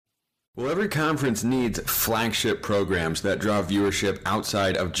Well, every conference needs flagship programs that draw viewership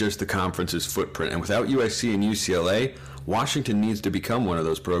outside of just the conference's footprint. And without USC and UCLA, Washington needs to become one of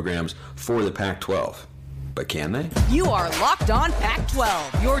those programs for the Pac-12. But can they? You are Locked On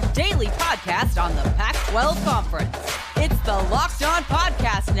Pac-12, your daily podcast on the Pac-12 Conference. It's the Locked On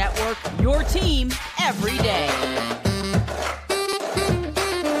Podcast Network, your team every day.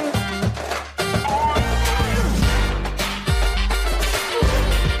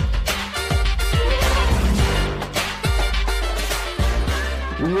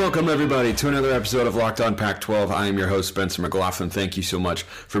 Welcome, everybody, to another episode of Locked On Pac-12. I am your host, Spencer McLaughlin. Thank you so much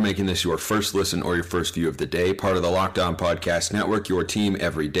for making this your first listen or your first view of the day. Part of the Locked On Podcast Network, your team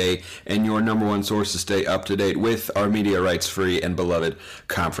every day, and your number one source to stay up to date with our media rights-free and beloved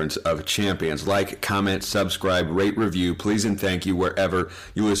Conference of Champions. Like, comment, subscribe, rate, review, please and thank you wherever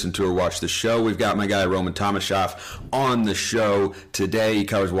you listen to or watch the show. We've got my guy, Roman Tomashoff, on the show today. He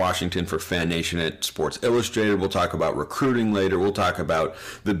covers Washington for Fan Nation at Sports Illustrated. We'll talk about recruiting later. We'll talk about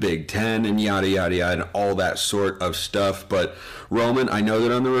the Big Ten and yada, yada, yada, and all that sort of stuff. But, Roman, I know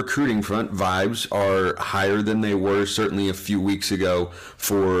that on the recruiting front, vibes are higher than they were certainly a few weeks ago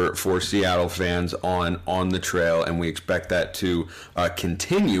for Seattle fans on the trail, and we expect that to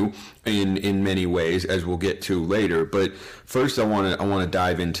continue in many ways, as we'll get to later. But first, I want to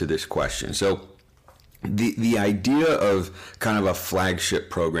dive into this question. So, The idea of kind of a flagship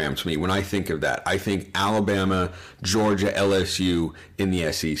program to me, when I think of that, I think Alabama, Georgia, LSU in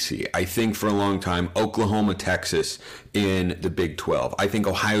the SEC. I think for a long time, Oklahoma, Texas in the Big 12. I think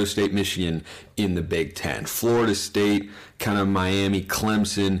Ohio State, Michigan in the Big 10. Florida State, kind of Miami,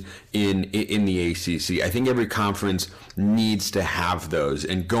 Clemson in the ACC. I think every conference needs to have those.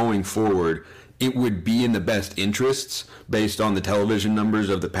 And going forward, it would be in the best interests, based on the television numbers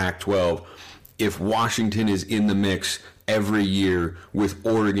of the Pac-12, if Washington is in the mix every year with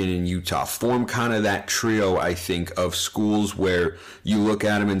Oregon and Utah. Form kind of that trio, I think, of schools where you look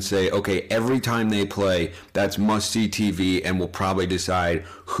at them and say, okay, every time they play, that's must-see TV, and we'll probably decide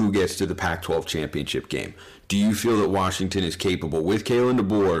who gets to the Pac-12 championship game. Do you feel that Washington is capable, with Kalen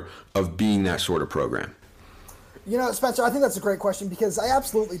DeBoer, of being that sort of program? You know, Spencer, I think that's a great question, because I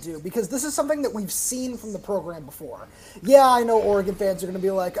absolutely do, because this is something that we've seen from the program before. Yeah, I know Oregon fans are going to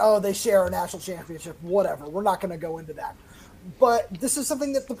be like, oh, they share a national championship, whatever. We're not going to go into that. But this is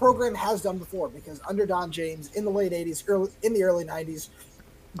something that the program has done before, because under Don James in the late 80s, in the early 90s,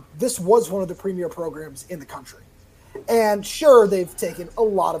 this was one of the premier programs in the country. And sure, they've taken a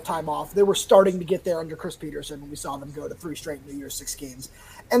lot of time off. They were starting to get there under Chris Peterson when we saw them go to 3 straight New Year's 6 games.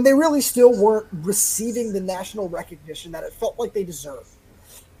 And they really still weren't receiving the national recognition that it felt like they deserved.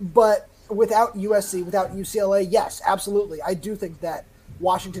 But without USC, without UCLA, yes, absolutely. I do think that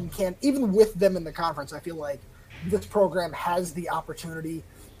Washington can, even with them in the conference, I feel like this program has the opportunity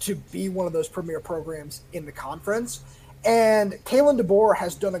to be one of those premier programs in the conference. And Kalen DeBoer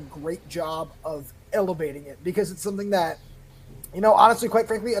has done a great job of elevating it, because it's something that, you know, honestly, quite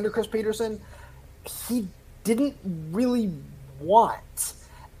frankly, under Chris Peterson, he didn't really want.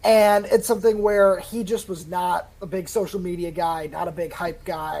 And it's something where he just was not a big social media guy, not a big hype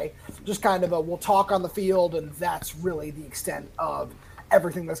guy, just kind of a we'll talk on the field, and that's really the extent of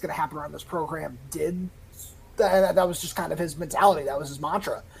everything that's going to happen around this program. That was just kind of his mentality. That was his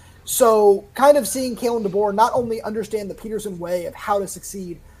mantra. So kind of seeing Kalen DeBoer not only understand the Peterson way of how to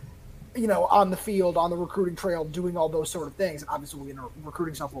succeed, you know, on the field, on the recruiting trail, doing all those sort of things. Obviously, we'll get into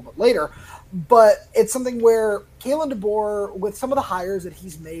recruiting stuff a little bit later. But it's something where Kalen DeBoer, with some of the hires that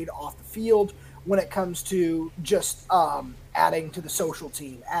he's made off the field, when it comes to just adding to the social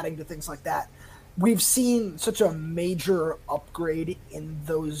team, adding to things like that, we've seen such a major upgrade in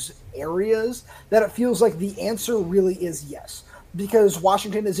those areas that it feels like the answer really is yes. Because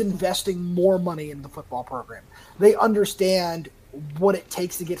Washington is investing more money in the football program. They understand what it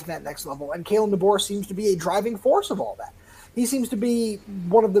takes to get to that next level. And Kalen DeBoer seems to be a driving force of all that. He seems to be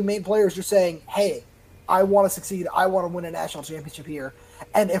one of the main players just saying, hey, I want to succeed. I want to win a national championship here.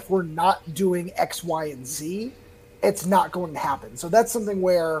 And if we're not doing X, Y, and Z, it's not going to happen. So that's something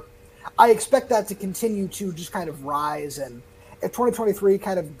where I expect that to continue to just kind of rise. And if 2023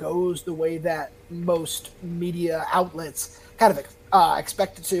 kind of goes the way that most media outlets kind of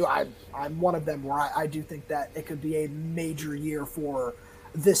expect it to, I'm one of them where I do think that it could be a major year for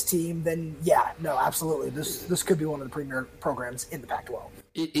this team. Then yeah, no, absolutely. This could be one of the premier programs in the Pac-12.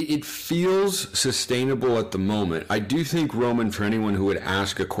 It feels sustainable at the moment. I do think, Roman, for anyone who would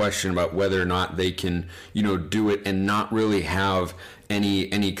ask a question about whether or not they can, you know, do it and not really have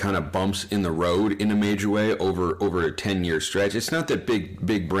any kind of bumps in the road in a major way over a 10-year stretch. It's not that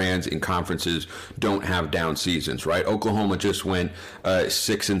big brands in conferences don't have down seasons, right? Oklahoma just went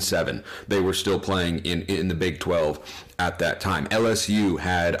 6-7. They were still playing in the Big 12 at that time. LSU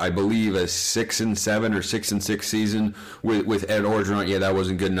had, I believe, a 6-7 or 6-6 season with Ed Orgeron. Yeah, that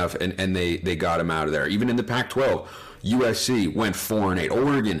wasn't good enough, and they got him out of there. Even in the Pac-12, USC went 4-8.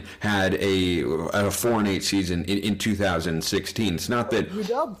 Oregon had a 4-8 season in 2016. It's not that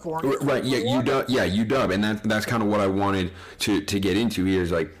UW 4-8. Right? Yeah, UW, and that's kind of what I wanted to get into here.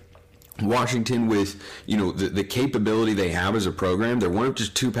 Is like Washington, with the capability they have as a program, they're one of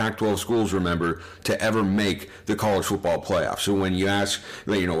just 2 Pac-12 schools, remember, to ever make the college football playoff. So when you ask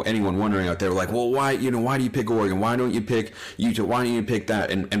anyone wondering out there, like, well, why do you pick Oregon? Why don't you pick Utah? Why don't you pick that?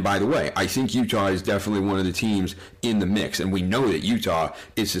 And by the way, I think Utah is definitely one of the teams in the mix, and we know that Utah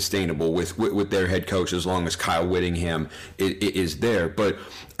is sustainable with their head coach as long as Kyle Whittingham is there. But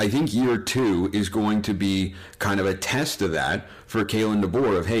I think year 2 is going to be kind of a test of that for Kalen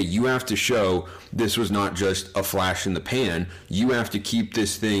DeBoer of, hey, you have to show this was not just a flash in the pan. You have to keep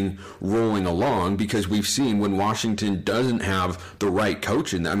this thing rolling along, because we've seen when Washington doesn't have the right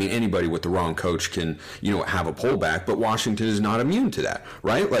coach, and I mean, anybody with the wrong coach can, have a pullback, but Washington is not immune to that,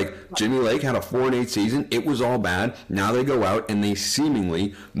 right? Like Jimmy Lake had a 4-8 season. It was all bad. Now they go out and they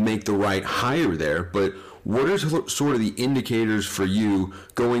seemingly make the right hire there, but what are sort of the indicators for you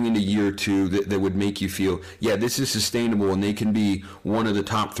going into year 2 that would make you feel, yeah, this is sustainable and they can be one of the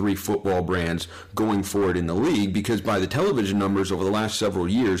top 3 football brands going forward in the league? Because by the television numbers over the last several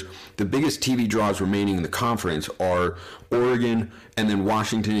years, the biggest TV draws remaining in the conference are Oregon, and then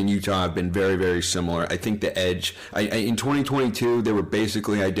Washington and Utah have been very, very similar. I think the edge, in 2022, they were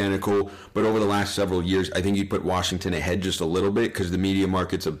basically identical, but over the last several years, I think you'd put Washington ahead just a little bit because the media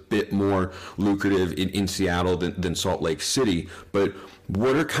market's a bit more lucrative in Seattle than Salt Lake City. But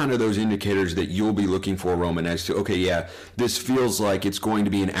what are kind of those indicators that you'll be looking for, Roman, as to, okay, yeah, this feels like it's going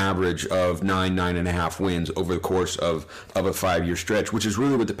to be an average of 9.5 wins over the course of a 5-year stretch, which is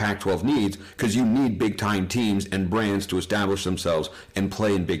really what the Pac-12 needs, because you need big-time teams and brands to establish themselves and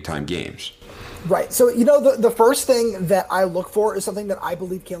play in big-time games. Right. So, the first thing that I look for is something that I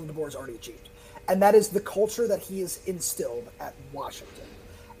believe Kalen DeBoer has already achieved, and that is the culture that he has instilled at Washington.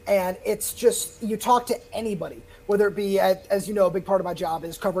 And it's just, you talk to anybody, whether it be, as you know, a big part of my job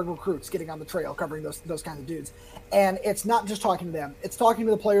is covering recruits, getting on the trail, covering those kinds of dudes. And it's not just talking to them. It's talking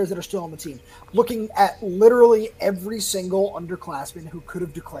to the players that are still on the team, looking at literally every single underclassman who could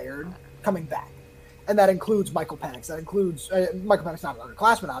have declared coming back. And that includes Michael Penix. That includes Michael Penix, not an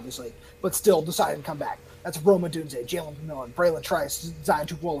underclassman, obviously, but still decided to come back. That's Roma Dunze, Jalen McMillan, Braylon Trice, Zion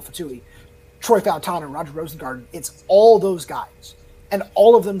Tupuola-Fatui, Troy Fontana, Roger Rosengarten. It's all those guys. And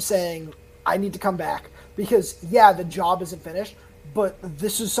all of them saying, I need to come back because, yeah, the job isn't finished, but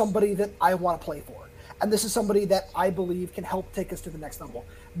this is somebody that I want to play for. And this is somebody that I believe can help take us to the next level,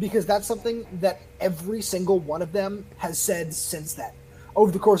 because that's something that every single one of them has said since then, over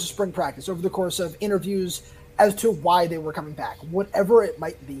the course of spring practice, over the course of interviews as to why they were coming back. Whatever it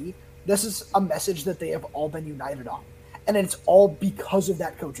might be, this is a message that they have all been united on. And it's all because of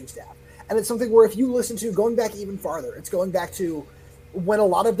that coaching staff. And it's something where if you listen to, going back even farther, it's going back to when a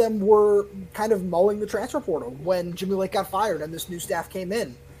lot of them were kind of mulling the transfer portal, when Jimmy Lake got fired and this new staff came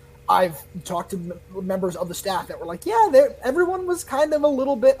in. I've talked to members of the staff that were like, yeah, everyone was kind of a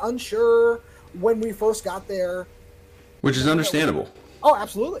little bit unsure when we first got there. Which is understandable. Oh,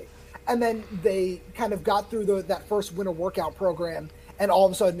 absolutely. And then they kind of got through that first winter workout program, and all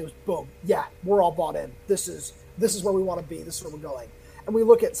of a sudden it was boom. Yeah, we're all bought in. This is where we want to be. This is where we're going. And we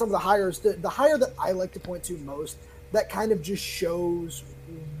look at some of the hires. The hire that I like to point to most, that kind of just shows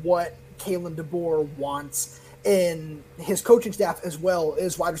what Kalen DeBoer wants in his coaching staff, as well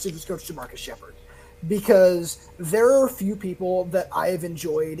as wide receivers coach Jamarcus Shepard, because there are a few people that I have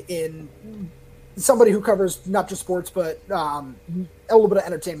enjoyed in somebody who covers not just sports, but a little bit of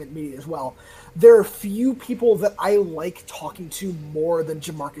entertainment media as well. There are a few people that I like talking to more than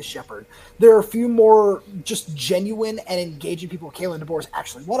Jamarcus Shepard. There are a few more just genuine and engaging people. Kalen DeBoer is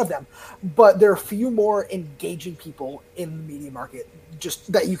actually one of them, but there are a few more engaging people in the media market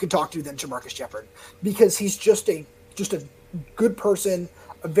just that you can talk to than Jamarcus Shepard, because he's just a good person,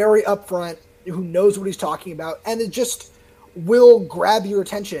 a very upfront, who knows what he's talking about, and it just will grab your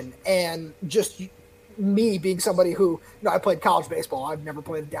attention. And just me being somebody who, I played college baseball. I've never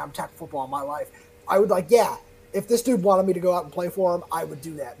played a down tackle football in my life. I would if this dude wanted me to go out and play for him, I would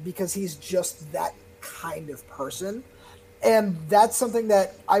do that, because he's just that kind of person. And that's something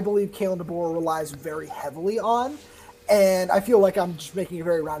that I believe Kalen DeBoer relies very heavily on. And I feel like I'm just making a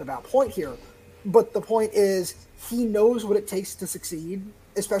very roundabout point here, But the point is, he knows what it takes to succeed,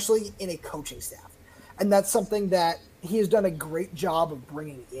 especially in a coaching staff. And that's something that he has done a great job of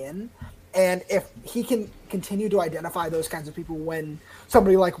bringing in. And if he can continue to identify those kinds of people when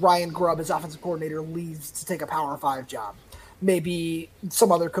somebody like Ryan Grubb, his offensive coordinator, leaves to take a Power 5 job, maybe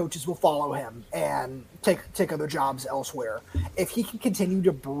some other coaches will follow him and take other jobs elsewhere. If he can continue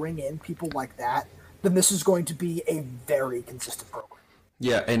to bring in people like that, then this is going to be a very consistent program.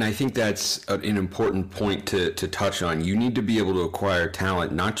 Yeah, and I think that's an important point to touch on. You need to be able to acquire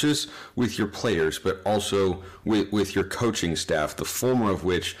talent, not just with your players, but also with your coaching staff, the former of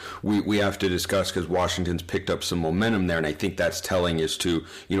which we have to discuss because Washington's picked up some momentum there, and I think that's telling as to,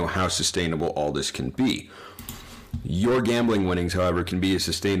 how sustainable all this can be. Your gambling winnings, however, can be as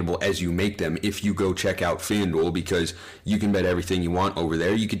sustainable as you make them if you go check out FanDuel, because you can bet everything you want over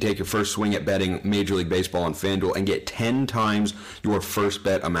there. You can take your first swing at betting Major League Baseball on FanDuel and get 10 times your first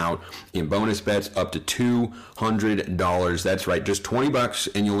bet amount in bonus bets up to $200. That's right, just $20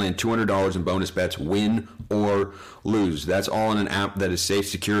 and you'll land $200 in bonus bets, win or lose. That's all in an app that is safe,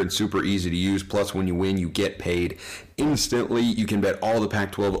 secure, and super easy to use. Plus, when you win, you get paid instantly. You can bet all the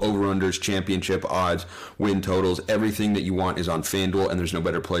Pac-12 over-unders, championship odds, win totals. Everything that you want is on FanDuel, and there's no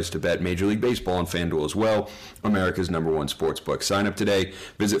better place to bet Major League Baseball on FanDuel as well, America's #1 sportsbook. Sign up today.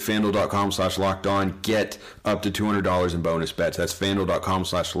 Visit FanDuel.com/lockedon. Get up to $200 in bonus bets. That's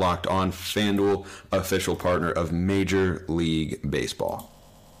FanDuel.com/lockedon. FanDuel, official partner of Major League Baseball.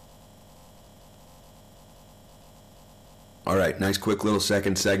 All right, nice quick little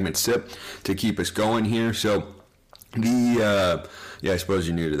second segment sip to keep us going here. So I suppose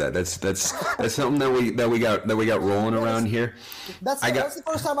you're new to that. That's something that we got rolling around here. That's the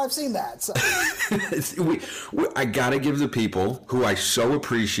first time I've seen that. So. I gotta give the people who I so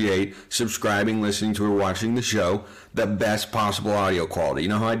appreciate subscribing, listening to, or watching the show the best possible audio quality. You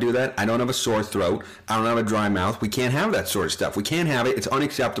know how I do that? I don't have a sore throat. I don't have a dry mouth. We can't have that sort of stuff. We can't have it. It's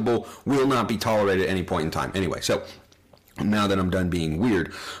unacceptable. Will not be tolerated at any point in time. Anyway, so now that I'm done being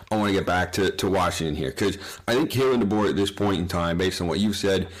weird, I want to get back to Washington here, because I think Kalen DeBoer at this point in time, based on what you've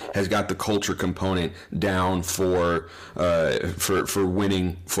said, has got the culture component down for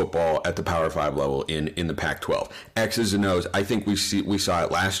winning football at the Power 5 level in the Pac-12. X's and O's, I think we saw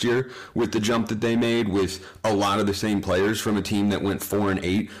it last year with the jump that they made with a lot of the same players from a team that went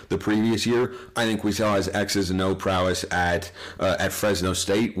 4-8 the previous year. I think we saw his X's and O prowess at Fresno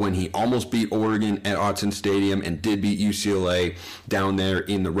State when he almost beat Oregon at Autzen Stadium and did beat UCLA down there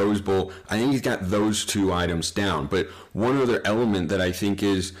in the Rose Bowl. I think he's got those two items down. But one other element that I think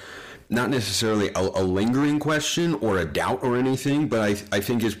is not necessarily a lingering question or a doubt or anything, but I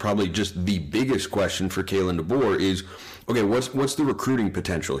think is probably just the biggest question for Kalen DeBoer is, okay, what's the recruiting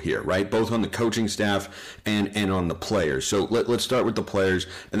potential here, right? Both on the coaching staff and on the players. So let's start with the players,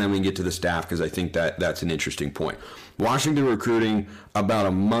 and then we can get to the staff, because I think that's an interesting point. Washington recruiting about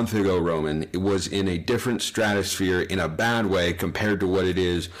a month ago, Roman, it was in a different stratosphere in a bad way compared to what it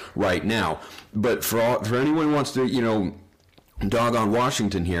is right now. But for anyone who wants to, dog on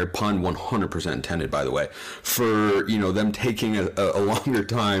Washington here, pun 100% intended, by the way, for them taking a longer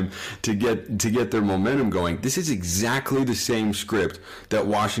time to get their momentum going. This is exactly the same script that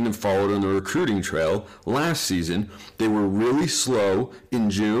Washington followed on the recruiting trail last season. They were really slow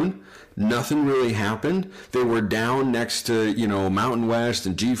in June. Nothing really happened. They were down next to, Mountain West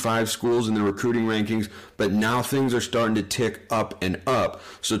and G5 schools in the recruiting rankings, but now things are starting to tick up and up.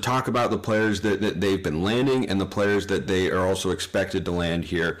 So talk about the players that they've been landing and the players that they are also expected to land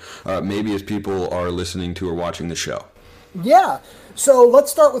here, maybe as people are listening to or watching the show. Yeah. So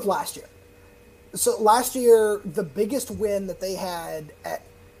let's start with last year. So last year, the biggest win that they had at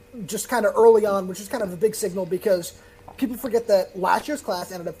just kind of early on, which is kind of a big signal because people forget that last year's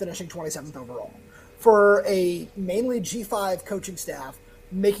class ended up finishing 27th overall. For a mainly G5 coaching staff,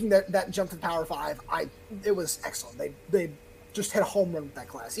 making that jump to Power 5, it was excellent. They just hit a home run with that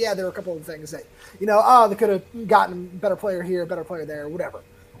class. Yeah, there were a couple of things that, they could have gotten a better player here, better player there, whatever.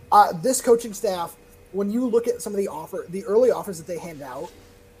 This coaching staff, when you look at some of the early offers that they hand out,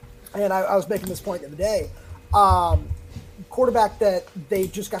 and I was making this point the other day, quarterback that they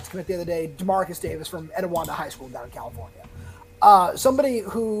just got to commit the other day, DeMarcus Davis from Etiwanda High School down in California. Somebody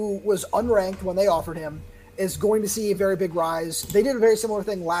who was unranked when they offered him is going to see a very big rise. They did a very similar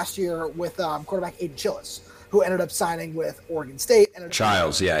thing last year with quarterback Aiden Chillis, who ended up signing with Oregon State. Aiden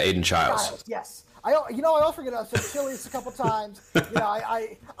Childs. Yes. I also forget I said Chili's a couple times.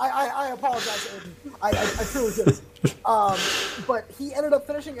 I apologize, Aiden. I truly did. But he ended up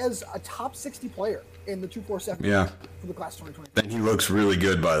finishing as a top 60 player in the 247 for the class of 2020. And he looks really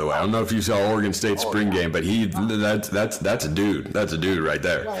good, by the way. I don't know if you saw Oregon State spring game, but that's a dude. That's a dude right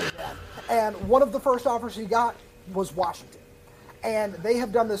there. Right, yeah. And one of the first offers he got was Washington. And they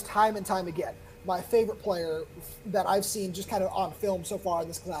have done this time and time again. My favorite player that I've seen just kind of on film so far in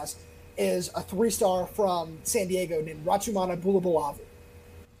this class is a 3-star from San Diego named Rachumana Bulabulavu.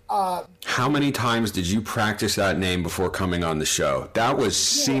 How many times did you practice that name before coming on the show? That was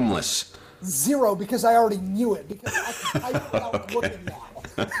seamless. 0, because I already knew it, because I can type it without looking now.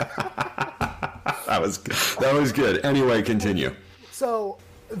 That was good. Anyway, continue. So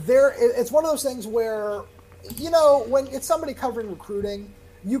it's one of those things where, when it's somebody covering recruiting,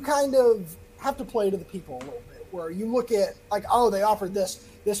 you kind of have to play to the people a little bit, where you look at, like, oh, they offered this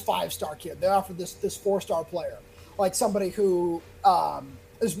 5-star kid. They offered this 4-star player. Like somebody who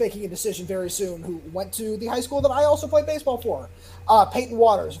is making a decision very soon, who went to the high school that I also played baseball for. Peyton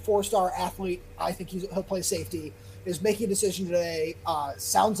Waters, a 4-star athlete. I think he'll play safety, is making a decision today.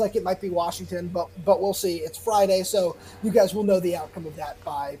 Sounds like it might be Washington, but we'll see. It's Friday, so you guys will know the outcome of that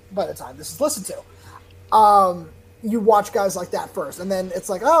by the time this is listened to. You watch guys like that first, and then it's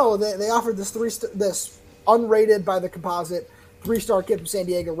like, oh, they offered this this unrated by the composite 3-star kid from San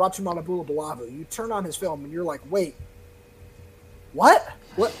Diego, Rachumana Bulabulavu. You turn on his film, and you're like, wait, what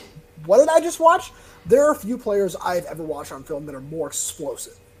did I just watch? There are a few players I've ever watched on film that are more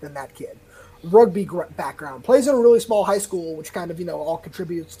explosive than that kid. Rugby background, plays in a really small high school, which kind of, all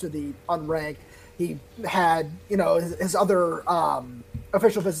contributes to the unranked. He had, his other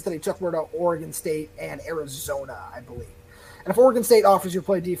official visits that he took were to Oregon State and Arizona, I believe. And if Oregon State offers you to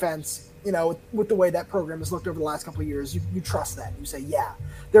play defense, with the way that program has looked over the last couple of years, you trust that. You say, yeah,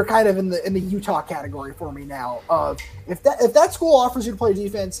 they're kind of in the Utah category for me now. Of if that school offers you to play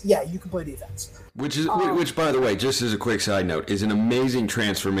defense, yeah, you can play defense. Which, by the way, just as a quick side note, is an amazing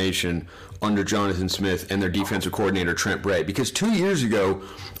transformation under Jonathan Smith and their defensive coordinator, Trent Bray. Because 2 years ago,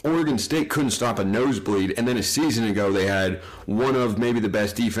 Oregon State couldn't stop a nosebleed, and then a season ago they had one of maybe the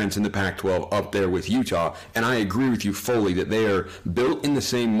best defense in the Pac-12 up there with Utah. And I agree with you fully that they are built in the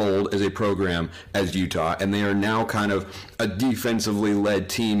same mold as a program as Utah, and they are now kind of a defensively led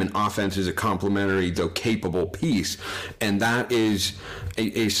team, and offense is a complementary, though capable piece. And that is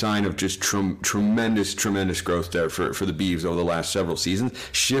a sign of just tremendous growth there for the Beavs over the last several seasons.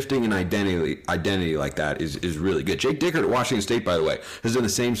 Shifting an identity like that is really good. Jake Dickert at Washington State, by the way, has done the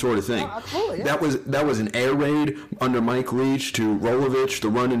same sort of thing. Absolutely, yeah. That was an air raid under Mike Leach to Rolovich, the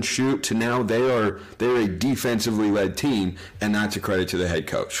run and shoot, to now they're a defensively led team, and that's a credit to the head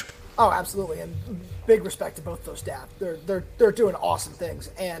coach. Oh, absolutely, and big respect to both those staff. They're doing awesome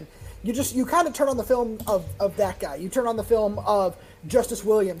things, and you kind of turn on the film of that guy. You turn on the film of Justice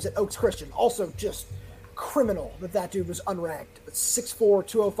Williams at Oaks Christian, also just criminal that dude was unranked. 6'4",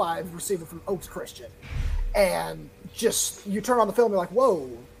 205 receiver from Oaks Christian. And just, you turn on the film and you're like, whoa,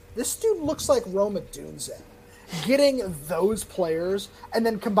 this dude looks like Roma Dunze. Getting those players and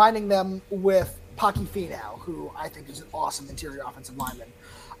then combining them with Paki Finau, who I think is an awesome interior offensive lineman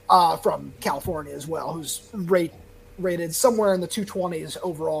from California as well, who's rated somewhere in the 220s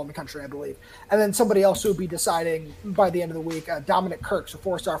overall in the country, I believe. And then somebody else who will be deciding by the end of the week, Dominic Kirks, a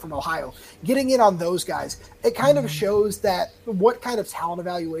 4-star from Ohio. Getting in on those guys, it kind of shows that what kind of talent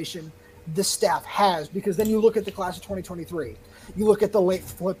evaluation this staff has, because then you look at the class of 2023. You look at the late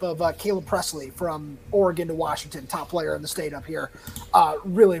flip of Caleb Presley from Oregon to Washington, top player in the state up here.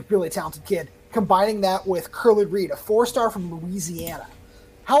 Really, really talented kid. Combining that with Curly Reed, a 4-star from Louisiana.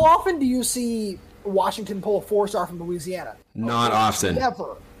 How often do you see Washington pull a 4-star from Louisiana? Not often.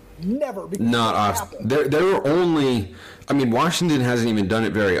 Never. Not often. There were only, Washington hasn't even done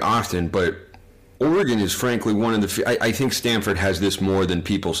it very often, but Oregon is frankly one of the. I think Stanford has this more than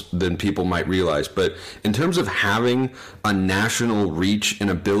people might realize. But in terms of having a national reach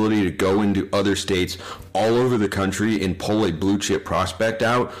and ability to go into other states all over the country and pull a blue chip prospect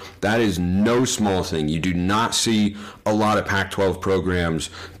out, that is no small thing. You do not see a lot of Pac-12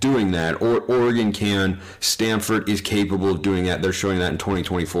 programs doing that. Oregon can. Stanford is capable of doing that. They're showing that in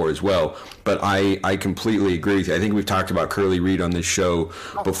 2024 as well. But I completely agree with you. I think we've talked about Curly Reed on this show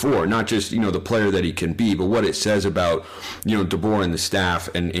before, not just the player that he can be, but what it says about DeBoer and the staff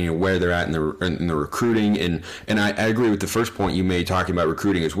and where they're at in the recruiting. And I agree with the first point you made talking about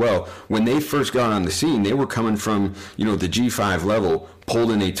recruiting as well. When they first got on the scene, they were coming from the G5 level,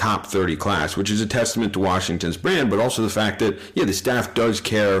 pulled in a top 30 class, which is a testament to Washington's brand, but also the fact that, the staff does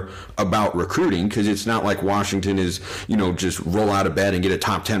care about recruiting, because it's not like Washington is, just roll out of bed and get a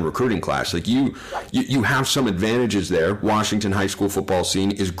top 10 recruiting class. Like you have some advantages there. Washington high school football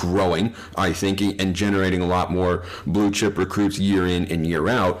scene is growing, I think, and generating a lot more blue chip recruits year in and year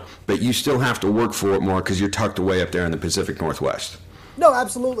out, but you still have to work for it more because you're tucked away up there in the Pacific Northwest. No,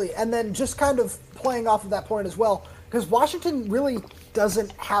 absolutely. And then just kind of playing off of that point as well, because Washington really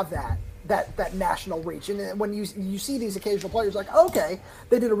doesn't have that national reach. And when you see these occasional players, like, okay,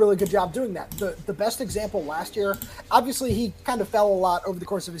 they did a really good job doing that. The best example last year, obviously he kind of fell a lot over the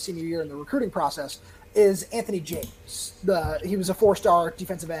course of his senior year in the recruiting process, is Anthony James. He was a 4-star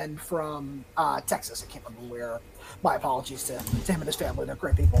defensive end from Texas. I can't remember where. My apologies to him and his family. They're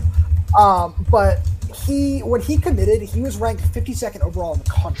great people. But when he committed, he was ranked 52nd overall in the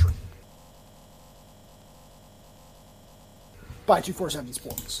country by 247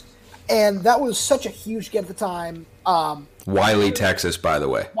 Sports. And that was such a huge get at the time. Wiley, Texas, by the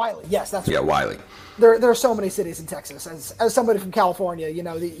way. Wiley, yes, that's right. Yeah, Wiley. There are so many cities in Texas. As somebody from California, you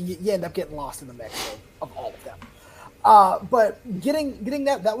end up getting lost in the mix of all of them. But getting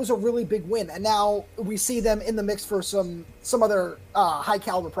that was a really big win, and now we see them in the mix for some other high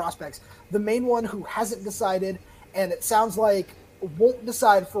caliber prospects. The main one who hasn't decided, and it sounds like won't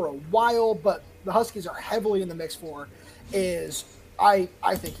decide for a while, but the Huskies are heavily in the mix for, is I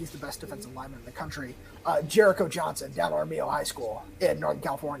think he's the best defensive lineman in the country, Jericho Johnson down at Armijo High School in Northern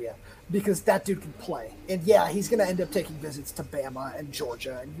California, because that dude can play. And yeah, he's going to end up taking visits to Bama and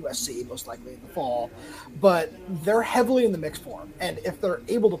Georgia and USC most likely in the fall, but they're heavily in the mix for him. And if they're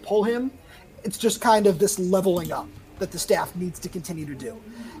able to pull him, it's just kind of this leveling up that the staff needs to continue to do.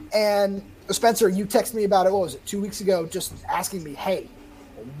 And Spencer, you texted me about it, what was it, 2 weeks ago, just asking me, hey,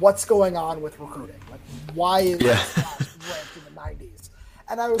 what's going on with recruiting? Like, why is this class ranked in the 90s?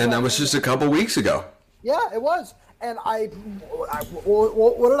 And that was just a couple weeks ago. Yeah, it was. And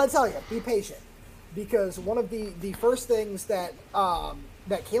what did I tell you? Be patient, because one of the first things that Kalen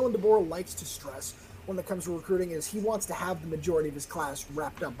DeBoer likes to stress when it comes to recruiting is he wants to have the majority of his class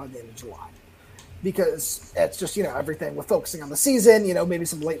wrapped up by the end of July, because it's just everything with focusing on the season, maybe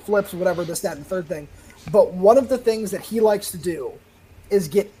some late flips, whatever, this, that, and the third thing. But one of the things that he likes to do is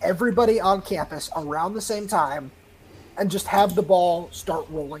get everybody on campus around the same time and just have the ball start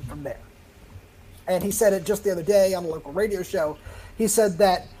rolling from there. And he said it just the other day on a local radio show. He said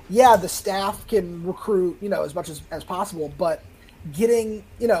that, yeah, the staff can recruit, as much as possible, but getting,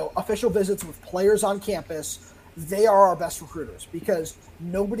 official visits with players on campus, they are our best recruiters, because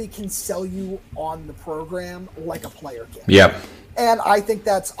nobody can sell you on the program like a player can. Yep. And I think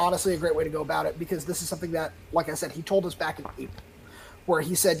that's honestly a great way to go about it, because this is something that, like I said, he told us back in April, where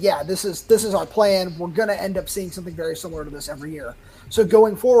he said, yeah, this is our plan. We're going to end up seeing something very similar to this every year. So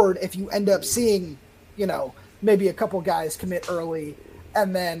going forward, if you end up seeing, maybe a couple guys commit early,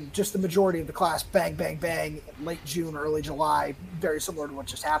 and then just the majority of the class bang, bang, bang, late June, early July, very similar to what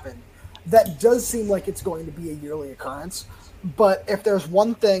just happened, that does seem like it's going to be a yearly occurrence. But if there's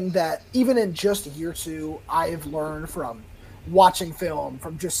one thing that, even in just year two, I've learned from watching film,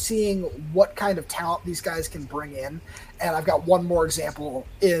 from just seeing what kind of talent these guys can bring in, and I've got one more example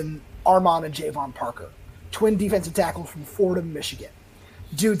in Armon and Javon Parker, twin defensive tackles from Fordham, Michigan.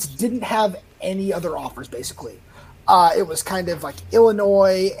 Dudes didn't have any other offers, basically. It was kind of like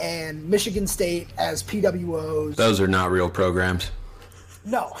Illinois and Michigan State as PWOs. Those are not real programs.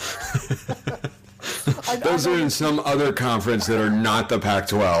 No. Those are in some other conference that are not the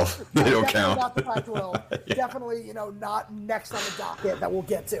Pac-12. They don't count. Not the Pac-12. Yeah. Definitely, not next on the docket that we'll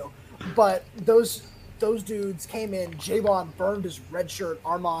get to. But those dudes came in. Javon burned his red shirt.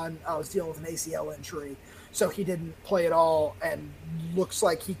 Armon was dealing with an ACL injury, so he didn't play at all, and looks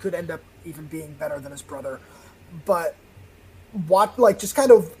like he could end up even being better than his brother. But just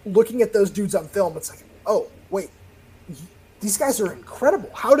kind of looking at those dudes on film, it's like, oh, wait, these guys are incredible.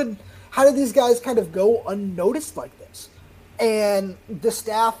 How did these guys kind of go unnoticed like this? And the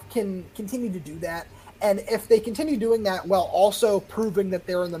staff can continue to do that. And if they continue doing that while also proving that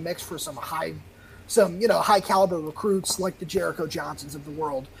they're in the mix for some high caliber recruits like the Jericho Johnsons of the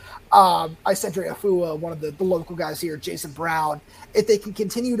world, Isendre Afua, one of the local guys here, Jason Brown, if they can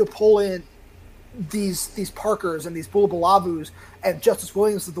continue to pull in these Parkers and these Bulabalavus and Justice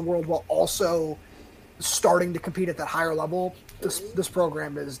Williams of the world while also starting to compete at that higher level, this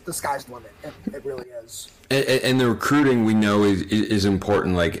program is the sky's the limit. It really is. And the recruiting, we know, is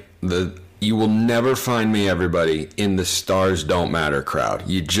important. Like you will never find me, everybody, in the stars don't matter crowd.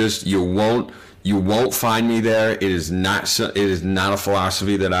 You You won't find me there. It is not a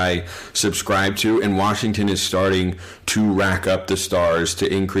philosophy that I subscribe to. And Washington is starting to rack up the stars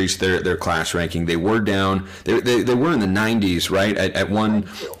to increase their class ranking. They were down. They were in the 90s, right? At one.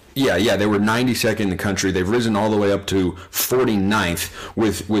 Yeah, they were 92nd in the country. They've risen all the way up to 49th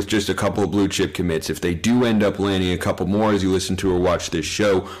with just a couple of blue chip commits. If they do end up landing a couple more as you listen to or watch this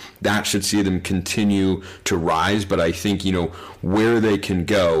show, that should see them continue to rise. But I think, where they can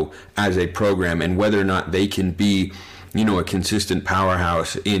go as a program and whether or not they can be a consistent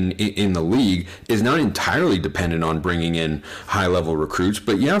powerhouse in the league is not entirely dependent on bringing in high-level recruits.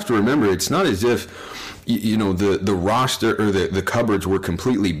 But you have to remember, it's not as if the roster or the cupboards were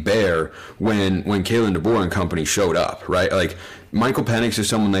completely bare when Kalen DeBoer and company showed up, right? Like, Michael Penix is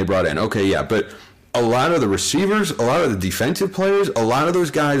someone they brought in. Okay, yeah, but a lot of the receivers, a lot of the defensive players, a lot of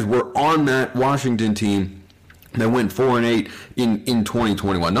those guys were on that Washington team that went 4-8 in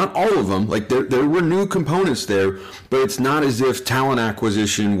 2021. Not all of them. Like, there were new components there, but it's not as if talent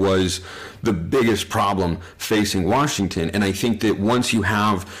acquisition was the biggest problem facing Washington. And I think that once you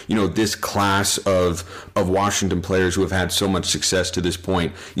have, this class of Washington players who have had so much success to this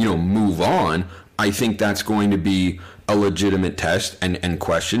point, move on, I think that's going to be a legitimate test and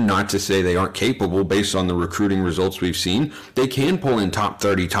question. Not to say they aren't capable based on the recruiting results we've seen. They can pull in top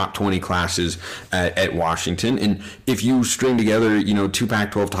 30, top 20 classes at Washington. And if you string together, 2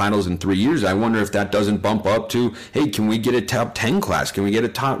 Pac-12 titles in 3 years, I wonder if that doesn't bump up to, hey, can we get a top 10 class? Can we get a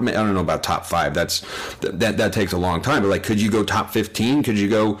top, I don't know about top 5. That takes a long time. But, like, could you go top 15? Could you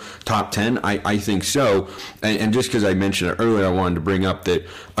go top 10? I think so. And just because I mentioned it earlier, I wanted to bring up that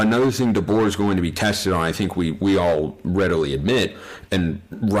another thing DeBoer is going to be tested on, I think we all readily admit, and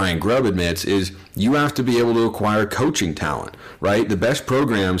Ryan Grubb admits, is you have to be able to acquire coaching talent, right? The best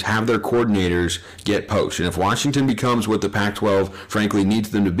programs have their coordinators get poached. And if Washington becomes what the Pac-12 frankly needs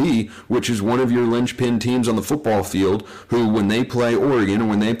them to be, which is one of your linchpin teams on the football field, who when they play Oregon or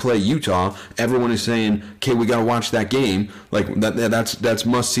when they play Utah, everyone is saying, okay, we got to watch that game. Like, that's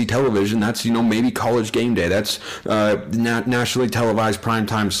must-see television. That's, maybe college game day. That's nationally televised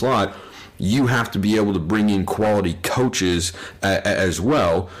primetime slot. You have to be able to bring in quality coaches as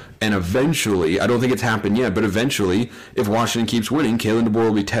well. And eventually, I don't think it's happened yet, but eventually, if Washington keeps winning, Kalen DeBoer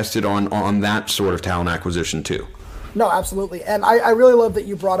will be tested on that sort of talent acquisition too. No, absolutely. And I really love that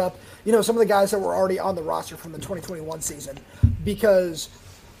you brought up, some of the guys that were already on the roster from the 2021 season, because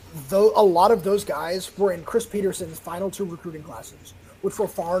a lot of those guys were in Chris Peterson's final 2 recruiting classes, which were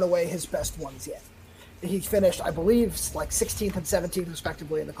far and away his best ones yet. He finished, I believe, like 16th and 17th,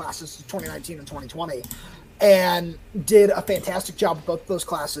 respectively, in the classes of 2019 and 2020, and did a fantastic job with both those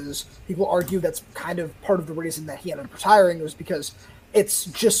classes. People argue that's kind of part of the reason that he ended up retiring, was because it's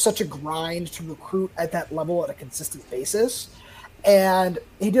just such a grind to recruit at that level at a consistent basis. And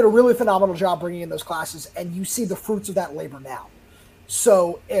he did a really phenomenal job bringing in those classes, and you see the fruits of that labor now.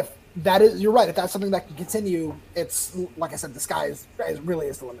 So if that is, you're right, if that's something that can continue, it's, like I said, the sky really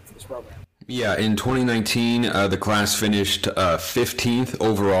is the limit for this program. Yeah, in 2019, the class finished 15th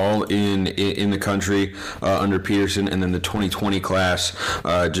overall in the country under Peterson, and then the 2020 class,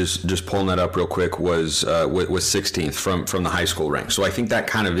 just pulling that up real quick, was 16th from the high school rank. So I think that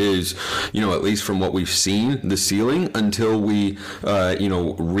kind of is, at least from what we've seen, the ceiling until we,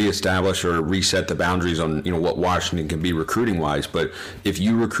 reestablish or reset the boundaries on what Washington can be recruiting wise. But if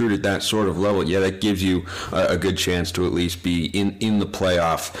you recruit at that sort of level, yeah, that gives you a good chance to at least be in the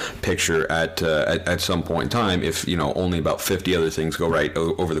playoff picture at some point in time, if only about 50 other things go right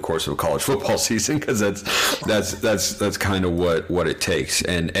over the course of a college football season, because that's kind of what it takes.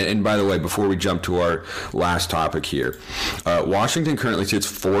 And by the way, before we jump to our last topic here, Washington currently sits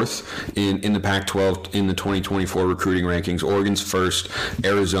 4th in the Pac-12 in the 2024 recruiting rankings. Oregon's 1st,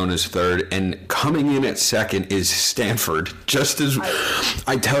 Arizona's 3rd, and coming in at 2nd is Stanford. Just as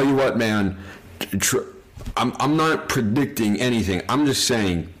I tell you what, man, I'm not predicting anything. I'm just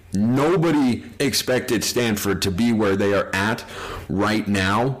saying, nobody expected Stanford to be where they are at right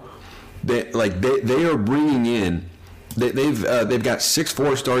now. They are bringing in. They've got 6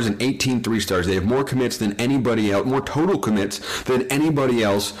 4-stars and 18 3-stars. They have more commits than anybody else, more total commits than anybody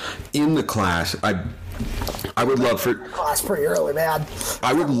else in the class. I would love for class pretty early, man.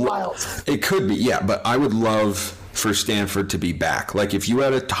 I would love. It could be, yeah, but I would love for Stanford to be back. Like, if you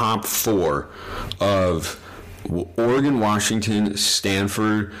had a top 4 of Oregon, Washington,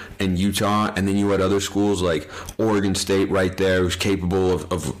 Stanford, and Utah, and then you had other schools like Oregon State right there, who's capable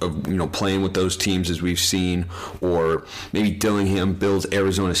of playing with those teams as we've seen, or maybe Dillingham builds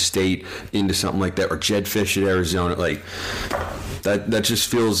Arizona State into something like that, or Jed Fish at Arizona. Like, that just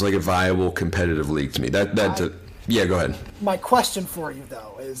feels like a viable competitive league to me. Yeah, go ahead. My question for you,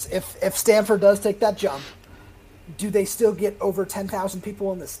 though, is if Stanford does take that jump, do they still get over 10,000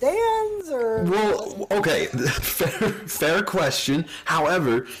 people in the stands? Or Well, okay, fair question.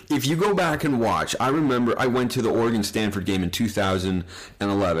 However, if you go back and watch, I remember I went to the Oregon-Stanford game in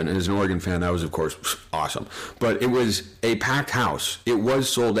 2011, and as an Oregon fan, that was, of course, awesome. But it was a packed house. It was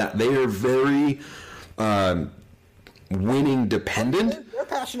sold out. They are very winning dependent. They're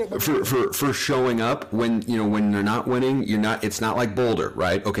passionate For showing up when they're not winning. It's not like Boulder,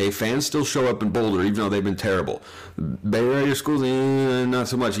 right? Okay, fans still show up in Boulder even though they've been terrible. Bay Area schools, not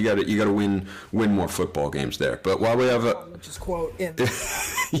so much. You got to win more football games there. But while we have which is quote in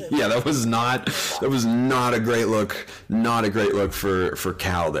yeah, that was not a great look. Not a great look for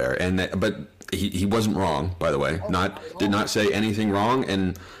Cal there. But he wasn't wrong, by the way. Did not say anything wrong,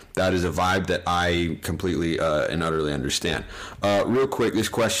 and that is a vibe that I completely and utterly understand. Real quick, this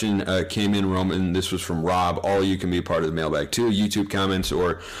question came in, Roman. This was from Rob. All you can be a part of the mailbag too. YouTube comments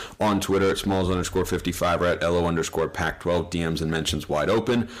or on Twitter at Smalls_55 or at LO_Pac12. DMs and mentions wide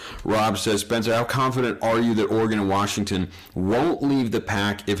open. Rob says, Spencer, how confident are you that Oregon and Washington won't leave the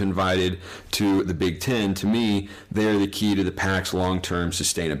Pac if invited to the Big Ten? To me, they're the key to the Pac's long-term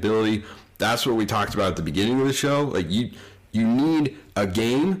sustainability. That's what we talked about at the beginning of the show. Like you need a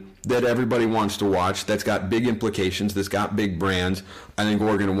game that everybody wants to watch, that's got big implications, that's got big brands. I think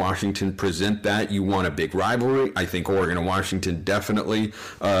Oregon and Washington present that. You want a big rivalry. I think Oregon and Washington definitely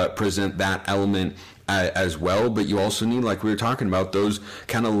present that element as well. But you also need, like we were talking about, those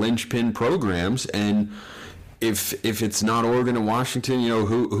kind of linchpin programs. And if it's not Oregon and Washington,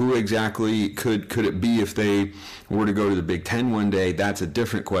 who exactly could it be if they were to go to the Big Ten one day? That's a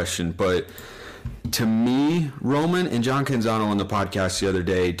different question. But to me, Roman, and John Canzano on the podcast the other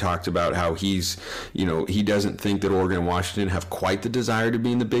day talked about how he doesn't think that Oregon and Washington have quite the desire to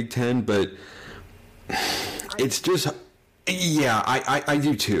be in the Big Ten, but it's just, yeah, I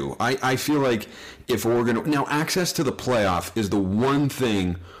do too. I feel like if Oregon, now access to the playoff is the one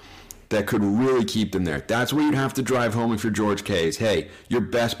thing that could really keep them there. That's what you'd have to drive home if you're George K's. Hey, your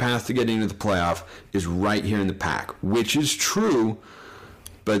best path to getting into the playoff is right here in the Pac, which is true.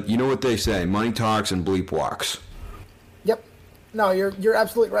 But you know what they say, money talks and bleep walks. Yep. No, you're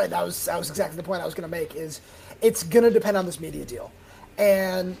absolutely right. That was exactly the point I was going to make, is it's going to depend on this media deal.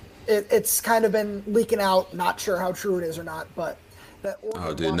 And it's kind of been leaking out, not sure how true it is or not, but that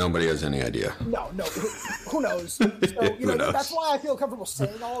nobody has any idea. No, who knows? So, Who knows? That's why I feel comfortable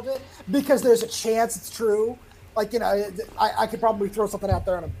saying all of it, because there's a chance it's true. Like, I could probably throw something out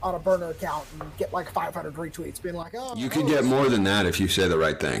there on a burner account and get like 500 retweets being like, oh. You could get more than that if you say the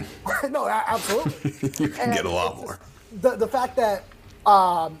right thing. No, absolutely. You can get a lot more. The fact that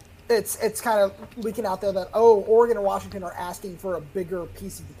it's kind of leaking out there that, Oregon and Washington are asking for a bigger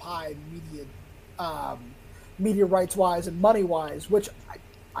piece of the pie media rights wise and money wise, which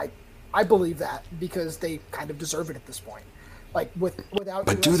I believe that, because they kind of deserve it at this point. Like without.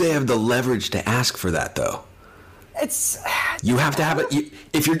 But do they have the leverage to ask for that though? You have to have it.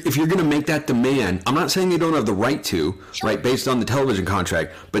 If you're going to make that demand, I'm not saying they don't have the right to, sure, right, based on the television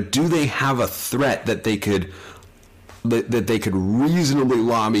contract, but do they have a threat that they could reasonably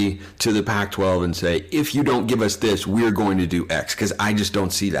lobby to the Pac-12 and say, if you don't give us this, we're going to do X? Because I just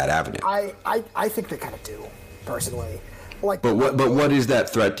don't see that avenue. I think they kind of do, personally. But what is that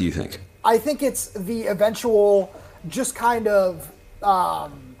threat, do you think? I think it's the eventual, just kind of,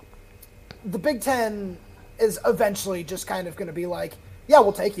 the Big Ten is eventually just kind of going to be like, yeah,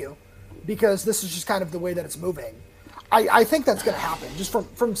 we'll take you, because this is just kind of the way that it's moving. I think that's going to happen, just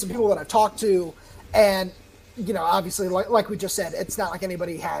from some people that I've talked to, and obviously, like we just said, it's not like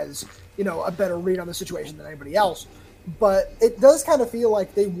anybody has a better read on the situation than anybody else, but it does kind of feel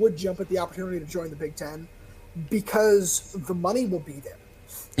like they would jump at the opportunity to join the Big Ten because the money will be there.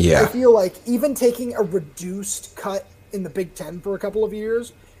 Yeah, I feel like even taking a reduced cut in the Big Ten for a couple of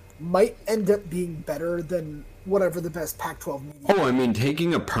years might end up being better than whatever the best Pac-12 media. Oh, I mean,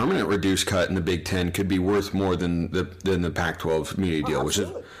 taking a permanent reduced cut in the Big Ten could be worth more than the Pac-12 media deal, which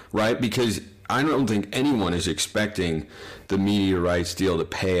is right, because I don't think anyone is expecting the media rights deal to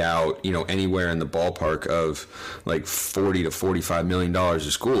pay out, anywhere in the ballpark of like $40 to $45 million a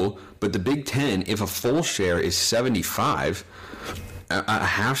school. But the Big Ten, if a full share is 75, a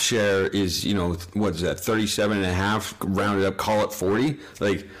half share is, what is that, 37 and a half, rounded up, call it 40.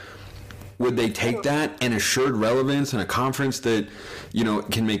 Like, would they take that and assured relevance in a conference that,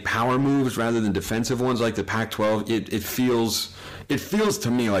 can make power moves rather than defensive ones like the Pac-12? It feels to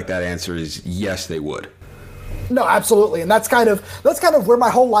me like that answer is yes, they would. No, absolutely. And that's kind of where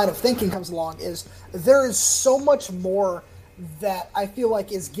my whole line of thinking comes along, is there is so much more that I feel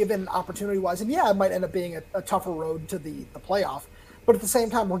like is given opportunity-wise. And yeah, it might end up being a tougher road to the playoff. But at the same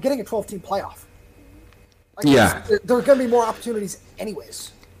time, we're getting a 12-team playoff. Like, yeah. There are going to be more opportunities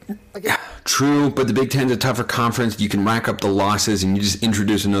anyways. Like, true, but the Big Ten's a tougher conference. You can rack up the losses, and you just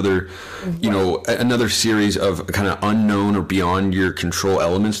introduce another, another series of kind of unknown or beyond your control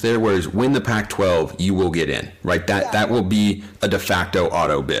elements there. Whereas win the Pac-12, you will get in, right? That will be a de facto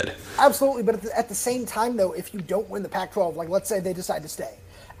auto bid. Absolutely, but at the same time, though, if you don't win the Pac-12, like let's say they decide to stay,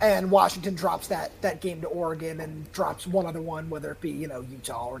 and Washington drops that game to Oregon and drops one other one, whether it be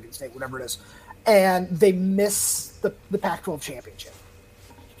Utah, Oregon State, whatever it is, and they miss the Pac-12 championship.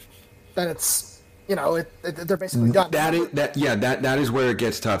 Then it's they're basically done. That is where it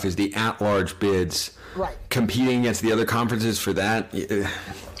gets tough. Is the at-large bids right competing against the other conferences for that?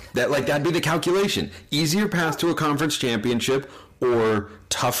 That'd be the calculation. Easier path to a conference championship or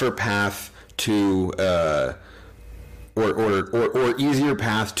tougher path to or easier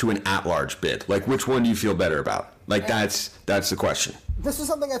path to an at-large bid. Like which one do you feel better about? Like that's the question. This is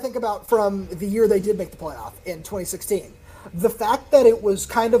something I think about from the year they did make the playoff in 2016. The fact that it was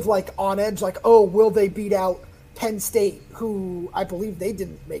kind of like on edge, like, oh, will they beat out Penn State, who I believe they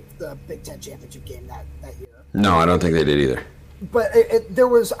didn't make the Big Ten championship game that year. No, I don't think they did either. But there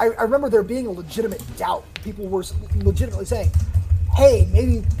was, I remember there being a legitimate doubt. People were legitimately saying, hey,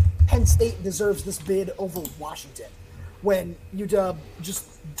 maybe Penn State deserves this bid over Washington, when UW just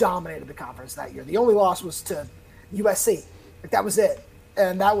dominated the conference that year. The only loss was to USC. Like, that was it.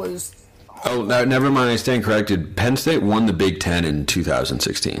 And that was... Oh, never mind. I stand corrected. Penn State won the Big Ten in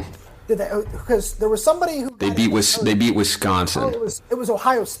 2016. Did they? Because there was somebody who they beat Wisconsin. Oh, it was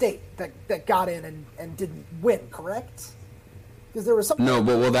Ohio State that got in and didn't win. Correct? Because there was something. No,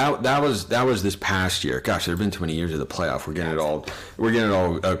 but that was this past year. Gosh, there have been too many years of the playoff. We're getting it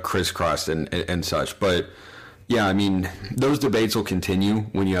all crisscrossed and such. But yeah, I mean, those debates will continue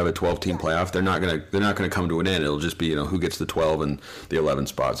when you have a 12-team playoff. They're not gonna come to an end. It'll just be who gets the 12 and the 11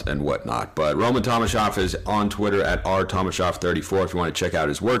 spots and whatnot. But Roman Tomashoff is on Twitter at rtomashoff34 if you want to check out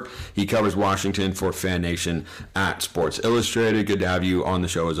his work. He covers Washington for Fan Nation at Sports Illustrated. Good to have you on the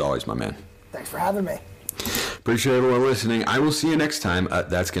show as always, my man. Thanks for having me. Appreciate everyone listening. I will see you next time.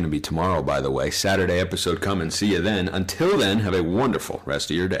 That's going to be tomorrow, by the way. Saturday episode coming. See you then. Until then, have a wonderful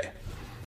rest of your day.